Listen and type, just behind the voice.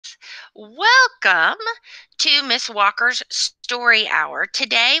Welcome to Miss Walker's Story Hour.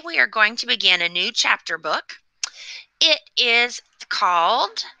 Today we are going to begin a new chapter book. It is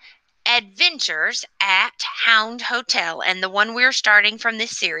called Adventures at Hound Hotel, and the one we're starting from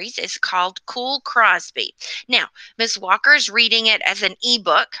this series is called Cool Crosby. Now, Miss Walker's reading it as an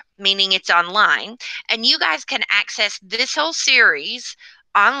ebook, meaning it's online, and you guys can access this whole series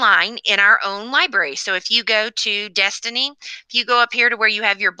online in our own library. So if you go to Destiny, if you go up here to where you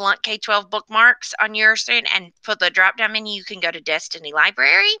have your Blunt K-12 bookmarks on your screen and put the drop down menu, you can go to Destiny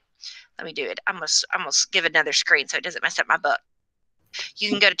Library. Let me do it. I'm gonna give another screen so it doesn't mess up my book. You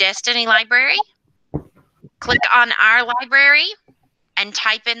can go to Destiny Library, click on our library, and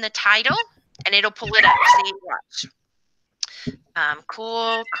type in the title, and it'll pull it up. See, watch.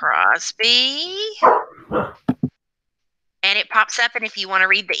 Cool Crosby. And it pops up, and if you want to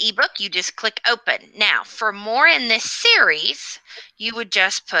read the ebook, you just click open. Now, for more in this series, you would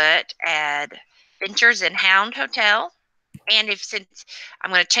just put Adventures in Hound Hotel. And since I'm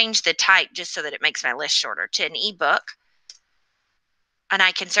going to change the type just so that it makes my list shorter to an ebook, and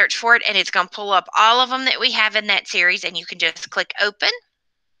I can search for it, and it's going to pull up all of them that we have in that series, and you can just click open,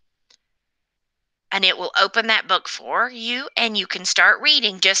 and it will open that book for you, and you can start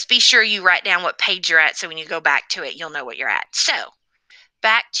reading. Just be sure you write down what page you're at, so when you go back to it, you'll know what you're at. So,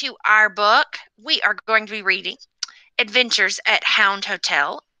 back to our book, we are going to be reading Adventures at Hound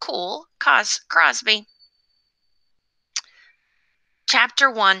Hotel, Cool Crosby. Chapter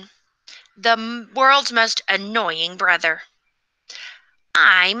 1, The World's Most Annoying Brother.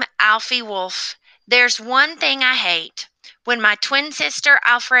 I'm Alfie Wolf. There's one thing I hate. When my twin sister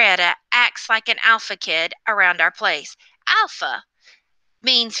Alfreda acts like an alpha kid around our place. Alpha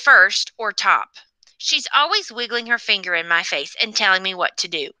means first or top. She's always wiggling her finger in my face and telling me what to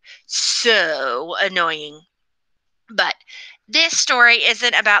do. So annoying. But this story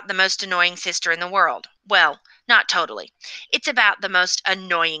isn't about the most annoying sister in the world. Well, not totally. It's about the most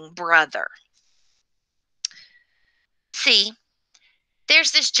annoying brother. See,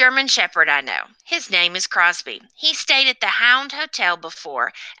 there's this German Shepherd I know. His name is Crosby. He stayed at the Hound Hotel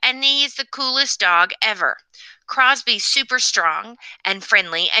before, and he is the coolest dog ever. Crosby's super strong and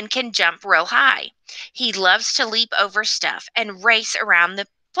friendly and can jump real high. He loves to leap over stuff and race around the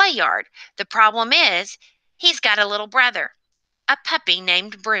play yard. The problem is, he's got a little brother, a puppy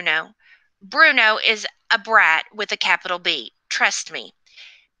named Bruno. Bruno is a brat with a capital B. Trust me.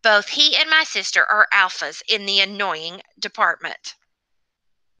 Both he and my sister are alphas in the annoying department.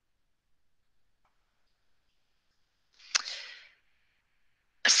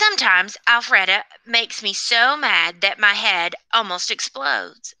 Sometimes Alfreda makes me so mad that my head almost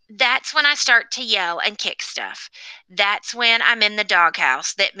explodes. That's when I start to yell and kick stuff. That's when I'm in the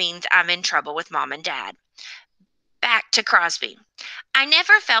doghouse. That means I'm in trouble with mom and dad. Back to Crosby. I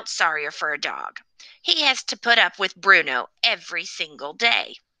never felt sorrier for a dog. He has to put up with Bruno every single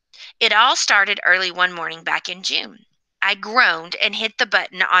day. It all started early one morning back in June. I groaned and hit the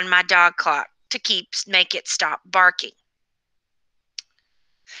button on my dog clock to make it stop barking.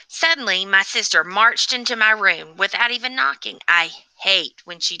 Suddenly, my sister marched into my room without even knocking. I hate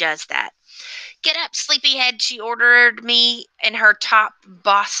when she does that. Get up, sleepyhead, she ordered me in her top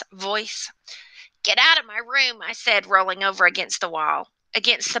boss voice. Get out of my room, I said, rolling over against the wall.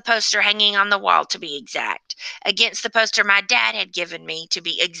 Against the poster hanging on the wall, to be exact. Against the poster my dad had given me, to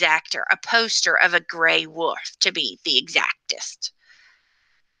be exacter. A poster of a gray wolf, to be the exactest.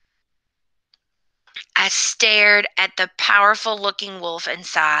 I stared at the powerful looking wolf and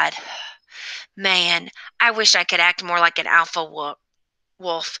sighed. Man, I wish I could act more like an alpha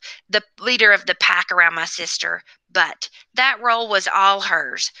wolf, the leader of the pack around my sister. But that role was all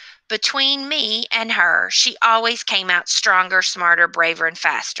hers. Between me and her, she always came out stronger, smarter, braver, and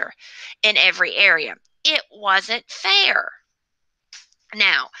faster in every area. It wasn't fair.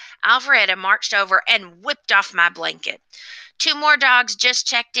 Now, Alfreda marched over and whipped off my blanket. Two more dogs just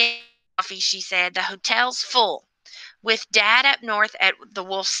checked in. Coffee, she said. The hotel's full. With Dad up north at the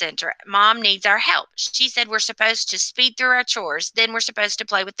Wolf Center, Mom needs our help. She said we're supposed to speed through our chores, then we're supposed to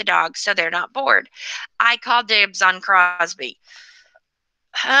play with the dogs so they're not bored. I called dibs on Crosby.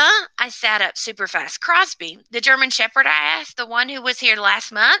 Huh? I sat up super fast. Crosby, the German Shepherd, I asked, the one who was here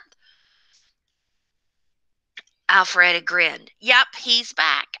last month? Alfreda grinned. Yup, he's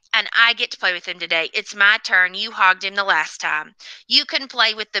back, and I get to play with him today. It's my turn. You hogged him the last time. You can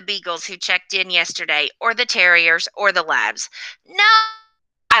play with the beagles who checked in yesterday, or the terriers, or the labs. No!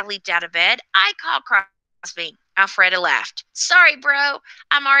 I leaped out of bed. I called Crosby. Alfreda laughed. Sorry, bro.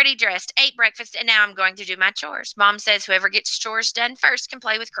 I'm already dressed, ate breakfast, and now I'm going to do my chores. Mom says whoever gets chores done first can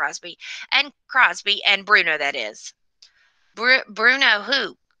play with Crosby and Bruno, that is. Bruno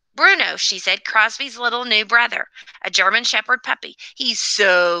who? Bruno, she said, Crosby's little new brother, a German Shepherd puppy. He's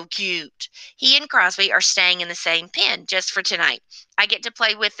so cute. He and Crosby are staying in the same pen just for tonight. I get to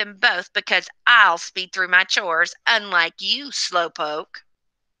play with them both because I'll speed through my chores, unlike you, slowpoke.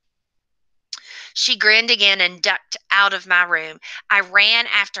 She grinned again and ducked out of my room. I ran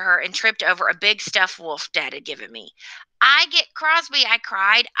after her and tripped over a big stuffed wolf Dad had given me. I get Crosby, I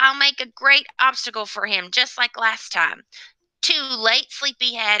cried. I'll make a great obstacle for him, just like last time. Too late,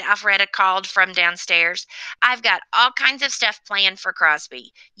 sleepyhead, Alfreda called from downstairs. I've got all kinds of stuff planned for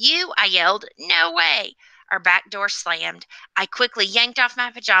Crosby. You, I yelled. No way. Our back door slammed. I quickly yanked off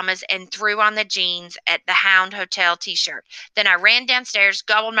my pajamas and threw on the jeans at the Hound Hotel t-shirt. Then I ran downstairs,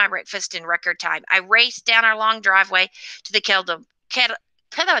 gobbled my breakfast in record time. I raced down our long driveway to the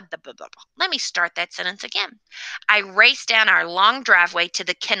let me start that sentence again. I raced down our long driveway to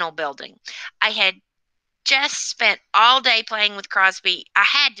the kennel building. I had just spent all day playing with Crosby. I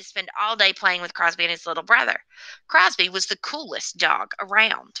had to spend all day playing with Crosby and his little brother. Crosby was the coolest dog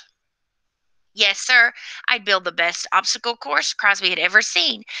around. Yes, sir. I'd build the best obstacle course Crosby had ever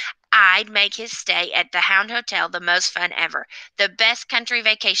seen. I'd make his stay at the Hound Hotel the most fun ever, the best country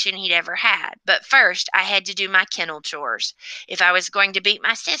vacation he'd ever had. But first, I had to do my kennel chores. If I was going to beat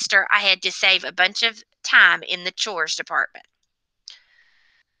my sister, I had to save a bunch of time in the chores department.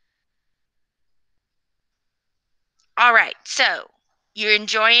 All right, so you're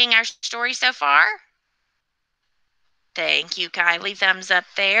enjoying our story so far? Thank you, Kylie. Thumbs up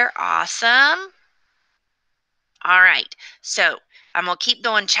there. Awesome. All right, so I'm going to keep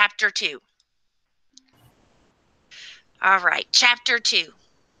going. Chapter 2. All right, Chapter 2.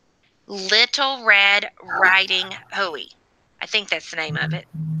 Little Red Riding Hoey. I think that's the name of it,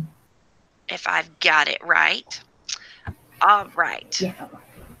 if I've got it right. All right. Yeah.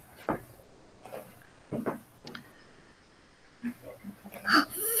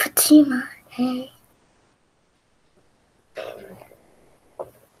 Fatima, hey.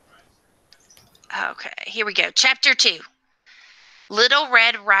 Okay, here we go. Chapter 2. Little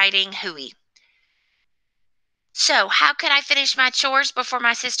Red Riding Hoey. So, how could I finish my chores before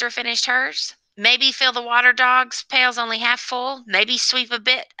my sister finished hers? Maybe fill the water dog's pails only half full. Maybe sweep a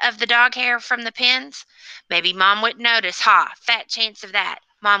bit of the dog hair from the pens. Maybe Mom wouldn't notice. Ha, fat chance of that.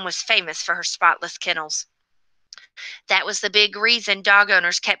 Mom was famous for her spotless kennels. That was the big reason dog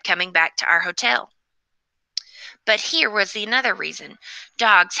owners kept coming back to our hotel. But here was the another reason.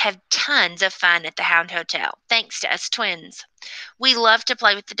 Dogs have tons of fun at the Hound Hotel, thanks to us twins. We love to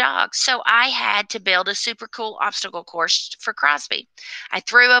play with the dogs, so I had to build a super cool obstacle course for Crosby. I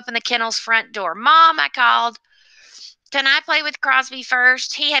threw open the kennel's front door. Mom, I called. Can I play with Crosby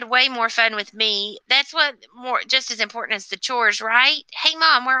first? He had way more fun with me. That's what more just as important as the chores, right? Hey,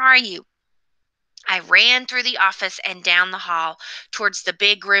 Mom, where are you? I ran through the office and down the hall towards the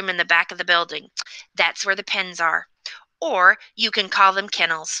big room in the back of the building. That's where the pens are. Or you can call them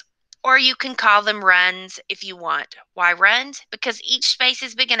kennels. Or you can call them runs if you want. Why runs? Because each space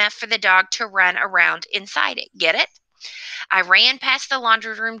is big enough for the dog to run around inside it. Get it? I ran past the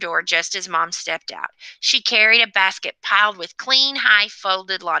laundry room door just as Mom stepped out. She carried a basket piled with clean, high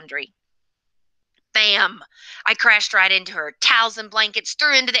folded laundry. Bam! I crashed right into her. Towels and blankets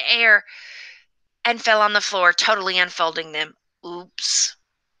threw into the air and fell on the floor, totally unfolding them. Oops.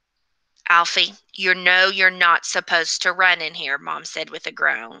 Alfie, you're not supposed to run in here, Mom said with a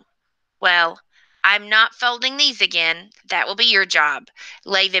groan. Well, I'm not folding these again. That will be your job.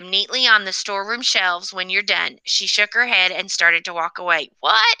 Lay them neatly on the storeroom shelves when you're done. She shook her head and started to walk away.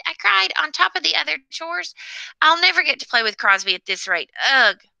 What? I cried. On top of the other chores? I'll never get to play with Crosby at this rate.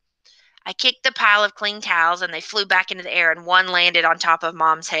 Ugh. I kicked the pile of clean towels and they flew back into the air and one landed on top of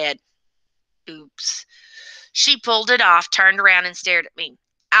Mom's head. Oops. She pulled it off, turned around, and stared at me.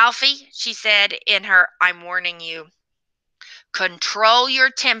 Alfie, she said in her I'm warning you. Control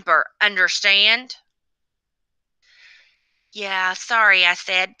your temper, understand? Yeah, sorry, I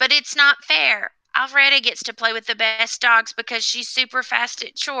said, but it's not fair. Alfreda gets to play with the best dogs because she's super fast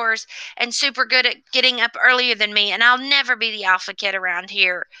at chores and super good at getting up earlier than me, and I'll never be the alpha kid around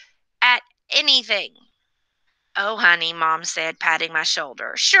here at anything. Oh, honey, Mom said, patting my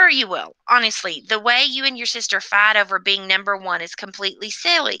shoulder. Sure you will. Honestly, the way you and your sister fight over being number one is completely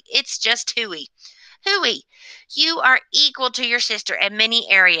silly. It's just hooey. Hooey, you are equal to your sister in many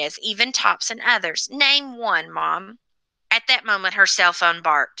areas, even tops in others. Name one, Mom. At that moment, her cell phone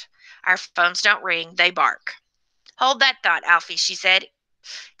barked. Our phones don't ring, they bark. Hold that thought, Alfie, she said.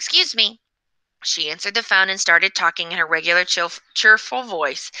 Excuse me. She answered the phone and started talking in her regular cheerful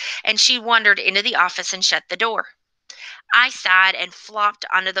voice, and she wandered into the office and shut the door. I sighed and flopped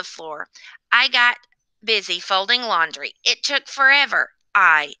onto the floor. I got busy folding laundry. It took forever.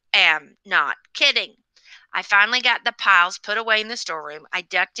 I am not kidding. I finally got the piles put away in the storeroom. I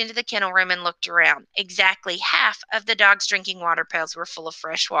ducked into the kennel room and looked around. Exactly half of the dog's drinking water pails were full of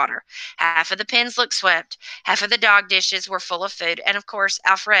fresh water. Half of the pens looked swept. Half of the dog dishes were full of food. And of course,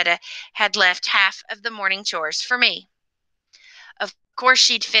 Alfreda had left half of the morning chores for me. Of course,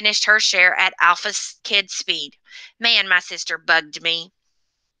 she'd finished her share at Alpha Kid speed. Man, my sister bugged me.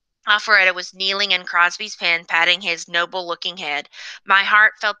 Alfreda was kneeling in Crosby's pen, patting his noble looking head. My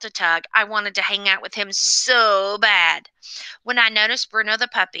heart felt a tug. I wanted to hang out with him so bad. When I noticed Bruno the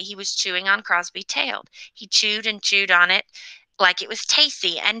puppy, he was chewing on Crosby's tail. He chewed and chewed on it like it was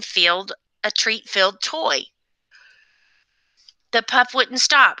tasty and filled a treat filled toy. The pup wouldn't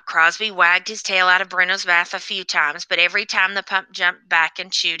stop. Crosby wagged his tail out of Bruno's mouth a few times, but every time the pup jumped back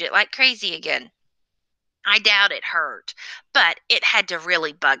and chewed it like crazy again. I doubt it hurt, but it had to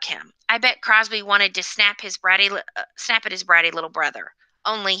really bug him. I bet Crosby wanted to snap at his bratty little brother.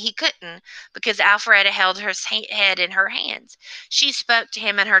 Only he couldn't because Alfreda held her head in her hands. She spoke to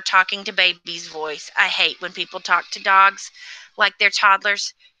him in her talking to babies voice. I hate when people talk to dogs like they're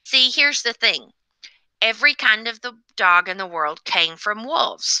toddlers. See, here's the thing. Every kind of the dog in the world came from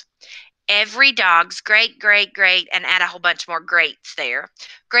wolves. Every dog's great, great, great, and add a whole bunch more greats there.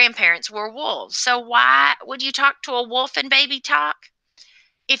 Grandparents were wolves. So why would you talk to a wolf in baby talk?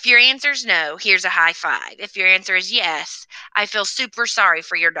 If your answer is no, here's a high five. If your answer is yes, I feel super sorry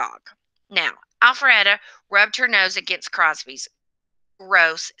for your dog. Now, Alfreda rubbed her nose against Crosby's.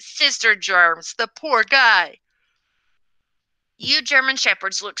 Gross. Sister germs. The poor guy. You German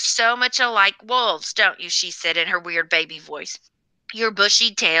shepherds look so much alike wolves, don't you? She said in her weird baby voice. Your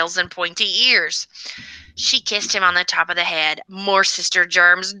bushy tails and pointy ears. She kissed him on the top of the head. More sister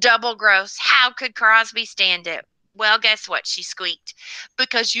germs, double gross. How could Crosby stand it? Well, guess what? She squeaked.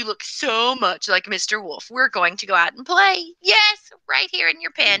 Because you look so much like Mr. Wolf, we're going to go out and play. Yes, right here in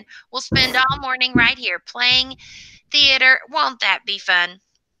your pen. We'll spend all morning right here playing theater. Won't that be fun?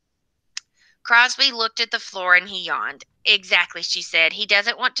 Crosby looked at the floor and he yawned. Exactly, she said. He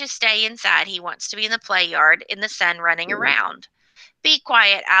doesn't want to stay inside. He wants to be in the play yard in the sun running around. Be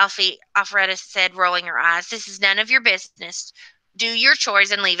quiet, Alfie, Alfreda said, rolling her eyes. This is none of your business. Do your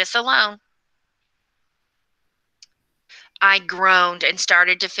chores and leave us alone. I groaned and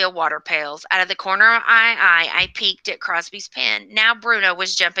started to fill water pails. Out of the corner of my eye, I peeked at Crosby's pen. Now Bruno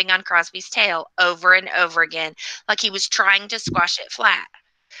was jumping on Crosby's tail over and over again, like he was trying to squash it flat.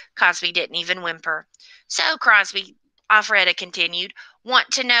 Crosby didn't even whimper. So, Crosby, Alfreda continued,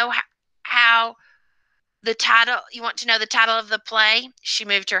 want to know how the title, you want to know the title of the play? She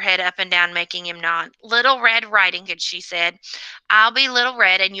moved her head up and down, making him nod. Little Red Riding Hood, she said. I'll be Little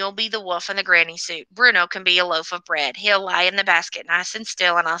Red and you'll be the wolf in the granny suit. Bruno can be a loaf of bread. He'll lie in the basket nice and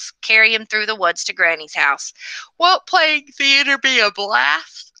still, and I'll carry him through the woods to Granny's house. Won't playing theater be a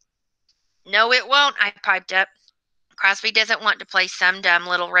blast? No, it won't, I piped up. Crosby doesn't want to play some dumb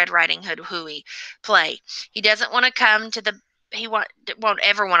Little Red Riding Hood hooey play. He doesn't want to come to the, won't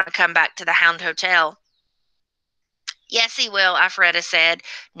ever want to come back to the Hound Hotel. Yes, he will, Alfreda said.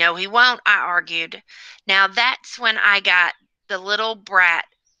 No, he won't, I argued. Now that's when I got the little brat.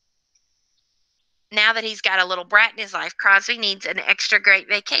 Now that he's got a little brat in his life, Crosby needs an extra great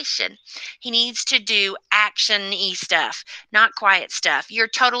vacation. He needs to do action-y stuff, not quiet stuff. You're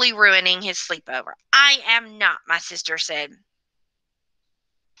totally ruining his sleepover. I am not, my sister said.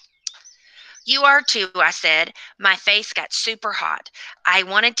 You are too, I said. My face got super hot. I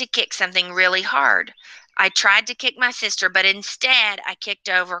wanted to kick something really hard. I tried to kick my sister, but instead I kicked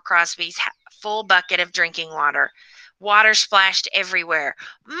over Crosby's full bucket of drinking water. Water splashed everywhere.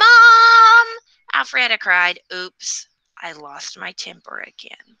 Mom! Alfreda cried. Oops, I lost my temper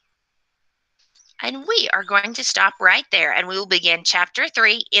again. And we are going to stop right there, and we will begin Chapter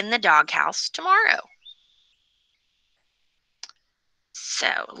 3 in the doghouse tomorrow. So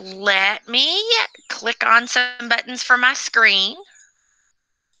let me click on some buttons for my screen.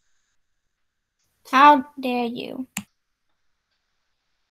 How dare you?